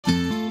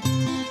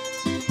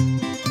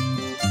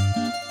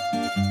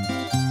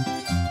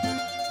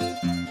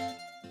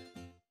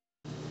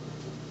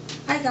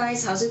Hi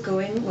guys, how's it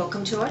going?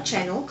 Welcome to our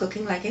channel,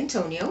 Cooking Like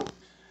Antonio.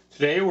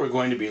 Today we're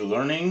going to be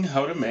learning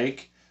how to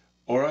make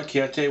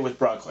orecchiette with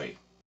broccoli.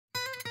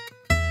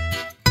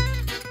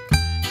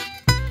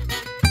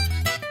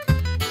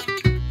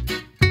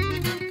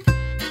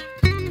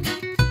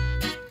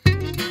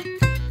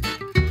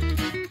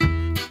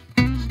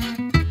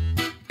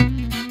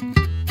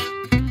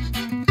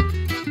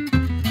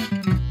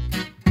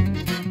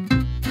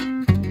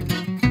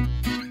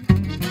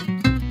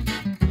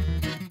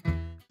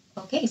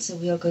 Okay, so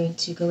we are going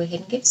to go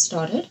ahead and get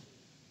started.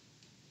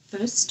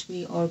 First,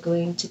 we are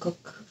going to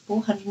cook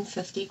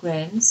 450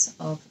 grams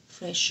of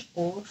fresh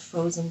or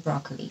frozen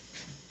broccoli.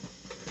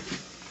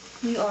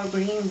 We are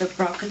bringing the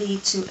broccoli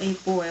to a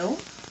boil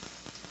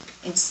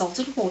in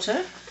salted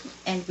water,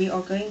 and we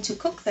are going to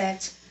cook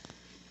that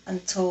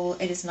until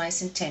it is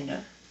nice and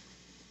tender.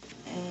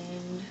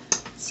 And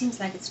it seems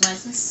like it's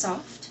nice and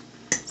soft,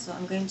 so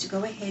I'm going to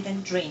go ahead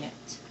and drain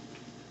it.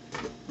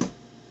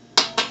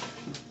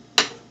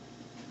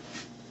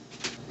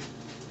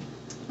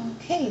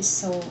 Okay,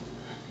 so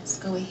let's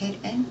go ahead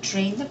and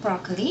drain the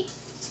broccoli.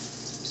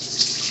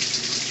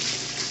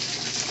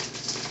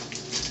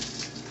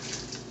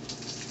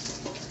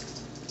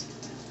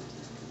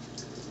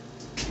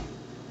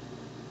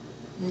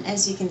 And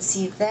as you can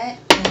see, that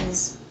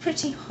is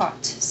pretty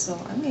hot, so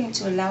I'm going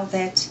to allow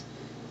that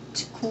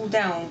to cool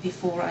down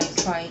before I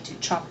try to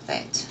chop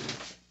that.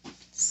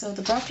 So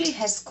the broccoli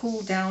has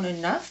cooled down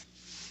enough.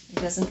 It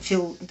doesn't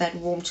feel that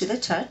warm to the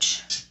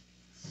touch.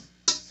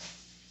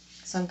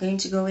 So I'm going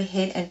to go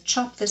ahead and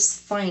chop this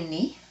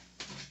finely.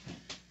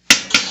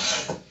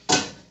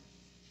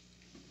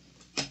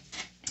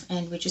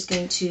 And we're just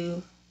going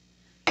to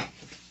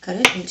cut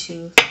it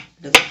into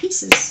little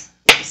pieces,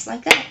 just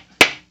like that.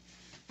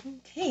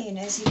 Okay, and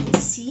as you can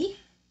see,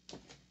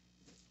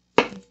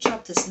 we've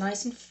chopped this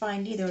nice and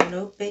finely. There are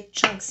no big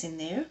chunks in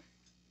there.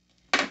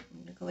 I'm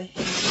going to go ahead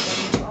and put that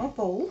into our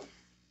bowl.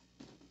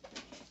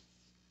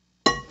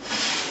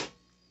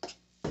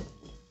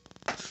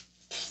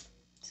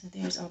 So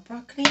there's our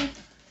broccoli,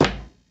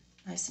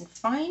 nice and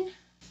fine.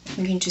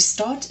 We're going to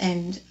start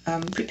and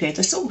prepare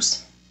the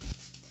sauce.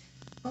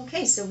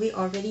 Okay, so we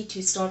are ready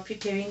to start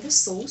preparing the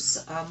sauce.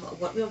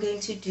 What we're going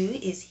to do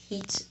is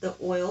heat the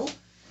oil,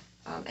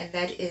 and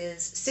that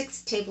is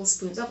 6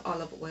 tablespoons of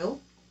olive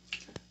oil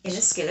in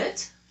a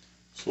skillet.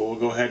 So we'll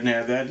go ahead and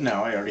add that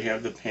now. I already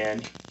have the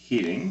pan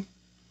heating.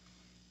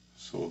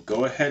 So we'll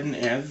go ahead and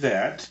add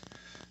that.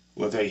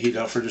 Let that heat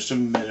up for just a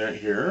minute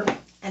here.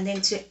 And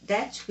then to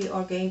that we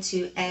are going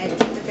to add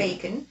the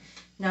bacon.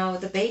 Now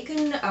the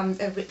bacon,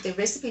 the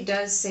recipe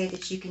does say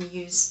that you can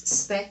use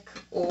speck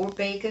or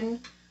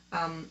bacon.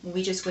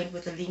 We just went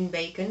with the lean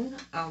bacon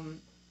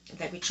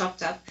that we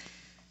chopped up.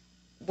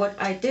 What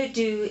I did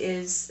do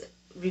is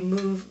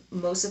remove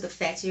most of the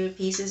fattier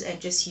pieces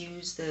and just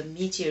use the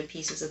meatier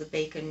pieces of the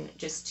bacon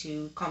just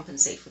to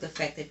compensate for the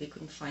fact that we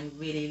couldn't find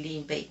really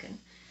lean bacon.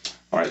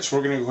 Alright, so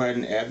we're going to go ahead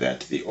and add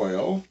that to the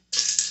oil.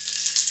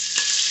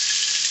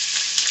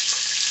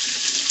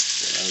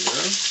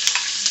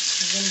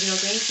 And then we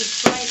are going to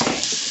fry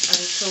that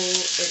until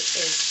it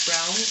is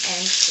brown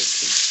and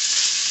crispy.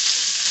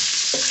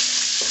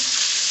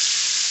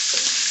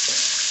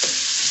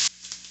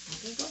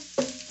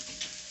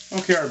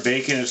 Okay, our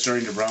bacon is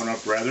starting to brown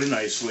up rather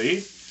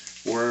nicely.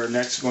 We're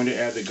next going to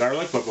add the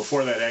garlic, but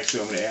before that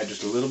actually I'm going to add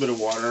just a little bit of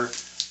water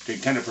to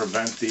kind of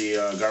prevent the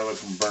garlic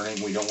from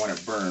burning. We don't want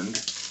it burned.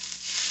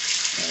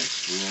 And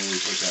slowly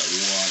put that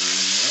water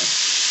in there.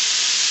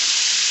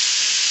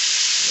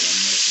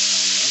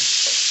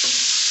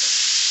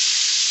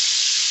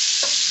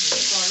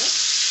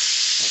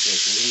 Okay,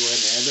 so we're going to go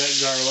ahead and add that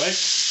garlic.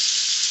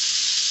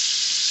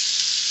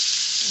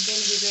 And then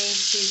we're going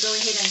to go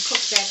ahead and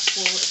cook that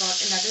for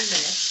about another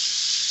minute.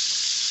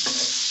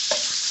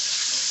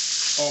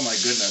 Oh my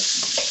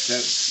goodness,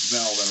 that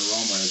smell, that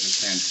aroma is just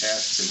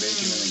fantastic. The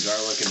bacon and the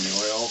garlic and the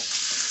oil.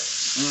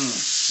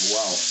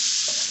 Wow.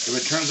 If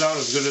it turns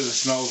out as good as it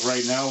smells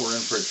right now, we're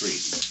in for a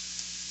treat.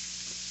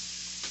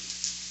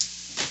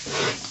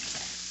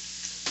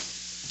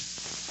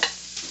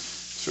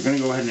 So we're going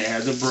to go ahead and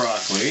add the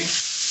broccoli.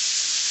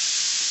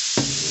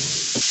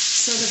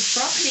 So the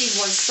broccoli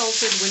was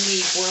salted when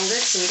we boiled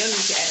it, so we don't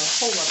need to add a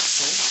whole lot of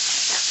salt.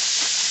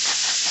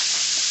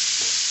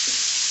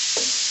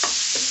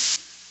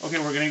 Okay,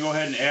 we're going to go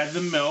ahead and add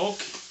the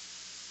milk.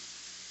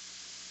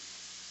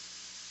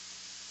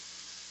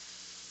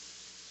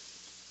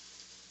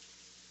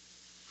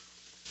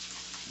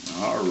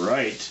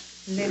 Alright,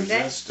 Then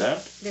that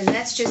step. Then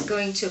that's just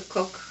going to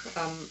cook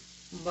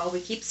while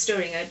we keep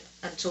stirring it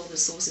until the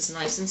sauce is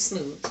nice and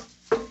smooth.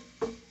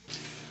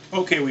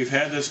 Okay, we've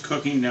had this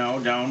cooking now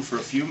down for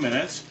a few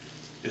minutes.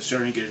 It's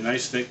starting to get a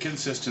nice thick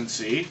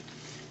consistency.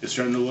 It's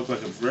starting to look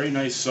like a very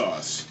nice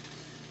sauce.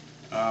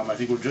 I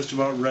think we're just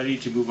about ready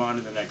to move on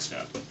to the next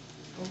step.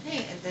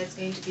 Okay, and that's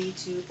going to be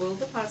to boil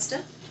the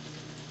pasta.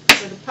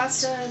 So the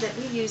pasta that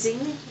we're using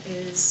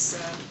is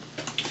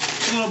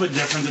a little bit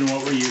different than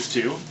what we're used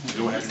to. I'll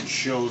go ahead and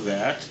show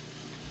that.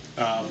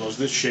 Those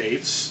are the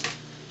shapes.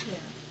 Yeah.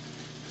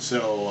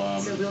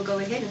 So we'll go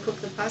ahead and cook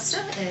the pasta,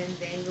 and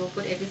then we'll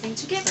put everything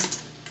together.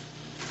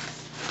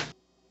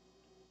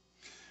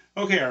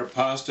 okay, our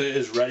pasta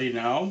is ready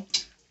now.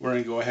 We're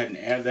going to go ahead and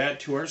add that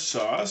to our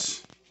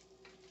sauce.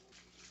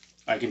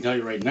 I can tell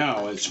you right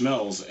now, it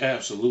smells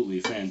absolutely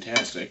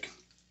fantastic.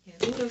 Yeah,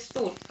 who would have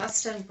thought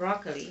pasta and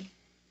broccoli?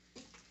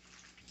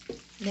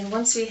 Then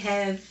once we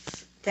have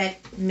that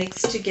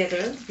mixed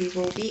together, we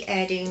will be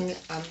adding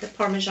the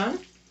Parmesan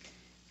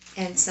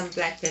and some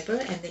black pepper,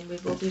 and then we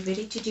will be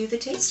ready to do the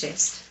taste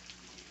test.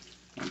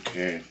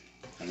 Okay,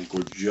 I think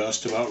we're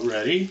just about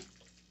ready.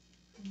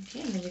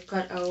 Okay, and then we've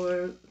got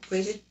our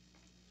grated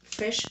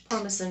fresh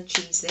Parmesan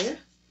cheese there.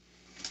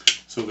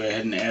 So go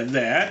ahead and add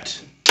that.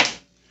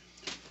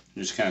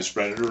 Just kind of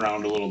spread it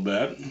around a little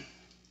bit.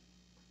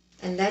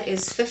 And that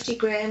is 50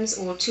 grams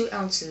or 2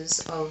 ounces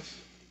of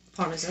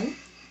Parmesan.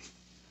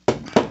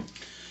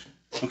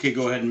 Okay,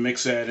 go ahead and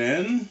mix that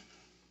in.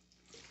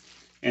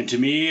 And to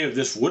me,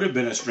 this would have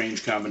been a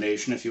strange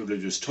combination if you would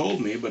have just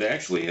told me, but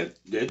actually it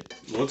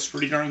looks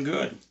pretty darn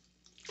good.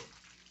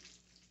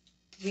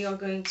 We are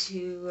going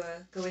to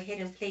go ahead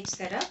and plate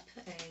that up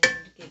and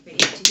get ready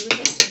to do a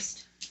taste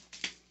test.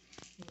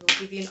 And we'll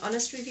give you an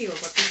honest review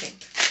of what we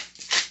think.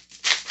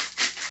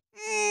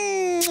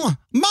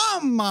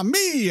 Mamma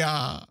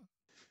mia!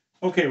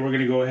 Okay, we're going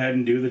to go ahead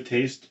and do the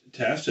taste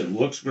test. It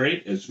looks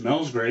great. It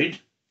smells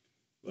great.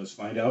 Let's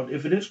find out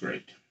if it is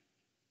great.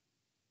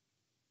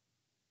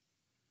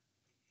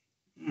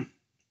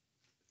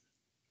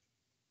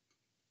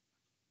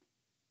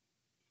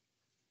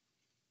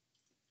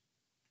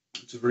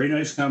 It's a very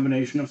nice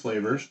combination of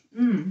flavors.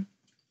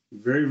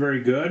 Very,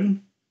 very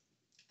good.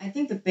 I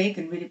think the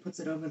bacon really puts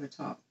it over the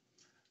top.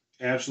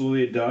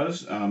 Absolutely it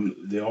does.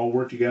 They all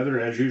work together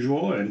as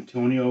usual.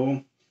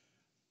 Antonio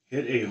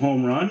hit a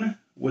home run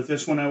with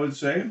this one, I would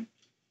say.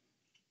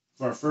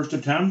 For our first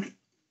attempt,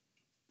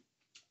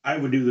 I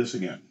would do this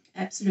again.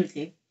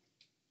 Absolutely.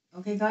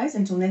 Okay, guys,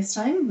 until next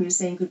time, we're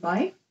saying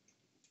goodbye.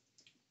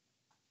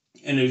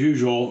 And as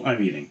usual,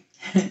 I'm eating.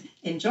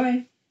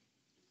 Enjoy.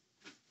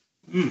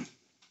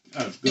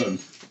 That's good.